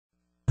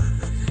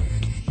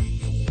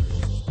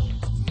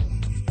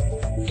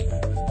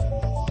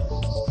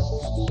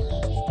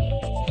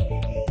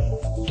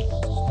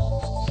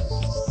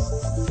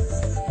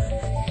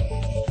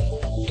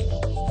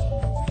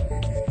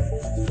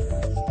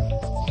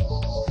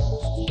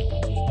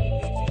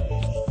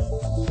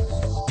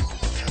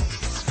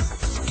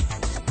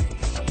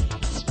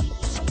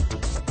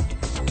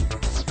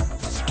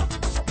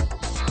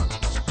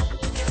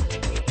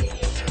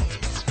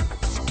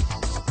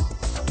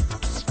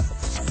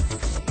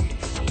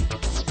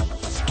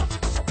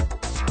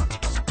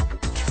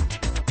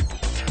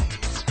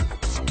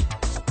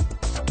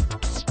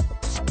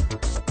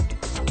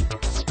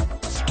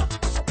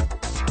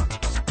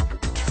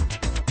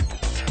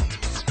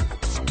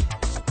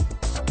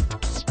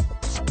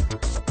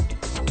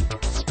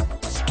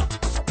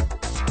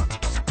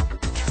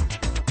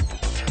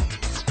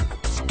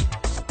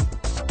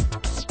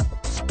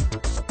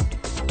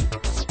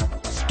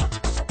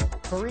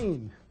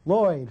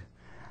Lloyd,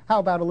 how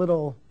about a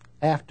little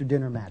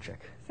after-dinner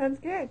magic? Sounds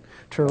good.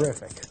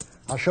 Terrific.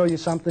 I'll show you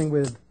something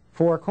with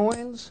 4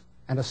 coins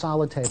and a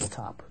solid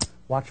tabletop.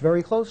 Watch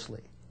very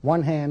closely.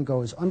 One hand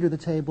goes under the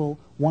table,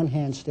 one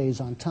hand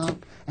stays on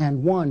top,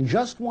 and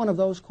just one of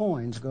those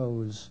coins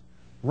goes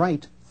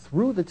right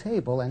through the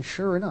table, and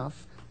sure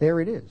enough, there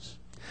it is.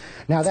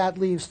 Now that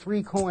leaves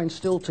 3 coins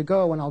still to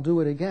go, and I'll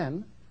do it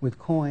again with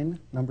coin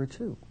number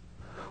 2.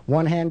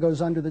 One hand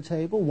goes under the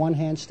table, one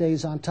hand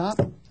stays on top.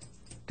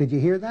 Did you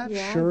hear that?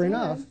 Yeah, Sure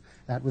enough,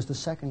 that was the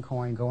second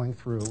coin going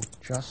through,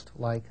 just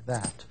like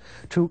that.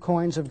 2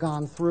 coins have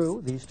gone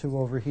through, these 2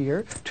 over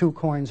here. 2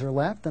 coins are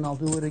left, and I'll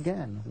do it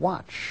again.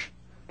 Watch.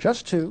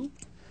 Just 2.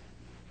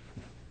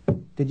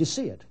 Did you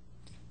see it?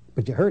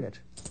 But you heard it.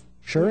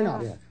 Sure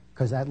enough.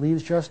 Because that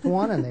leaves just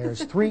 1, and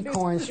there's 3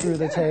 coins through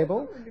the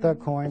table. The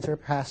coins are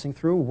passing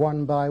through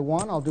one by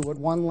one. I'll do it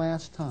one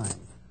last time.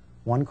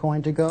 1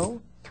 coin to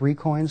go, 3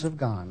 coins have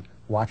gone.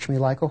 Watch me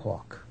like a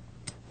hawk.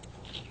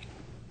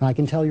 Now, I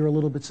can tell you're a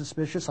little bit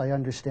suspicious. I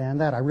understand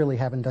that. I really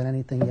haven't done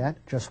anything yet.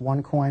 Just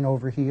 1 coin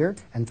over here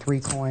and 3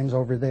 coins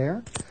over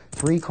there.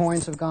 3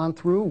 coins have gone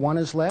through. 1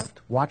 is left.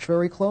 Watch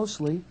very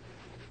closely.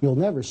 You'll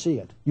never see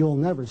it. You'll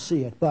never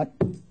see it, but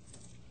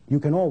you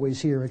can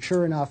always hear it.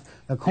 Sure enough,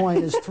 the coin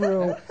is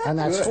through, and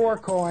that's 4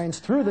 coins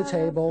through the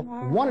table,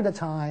 one at a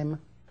time,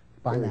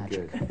 by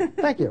magic.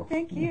 Thank you.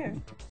 Thank you.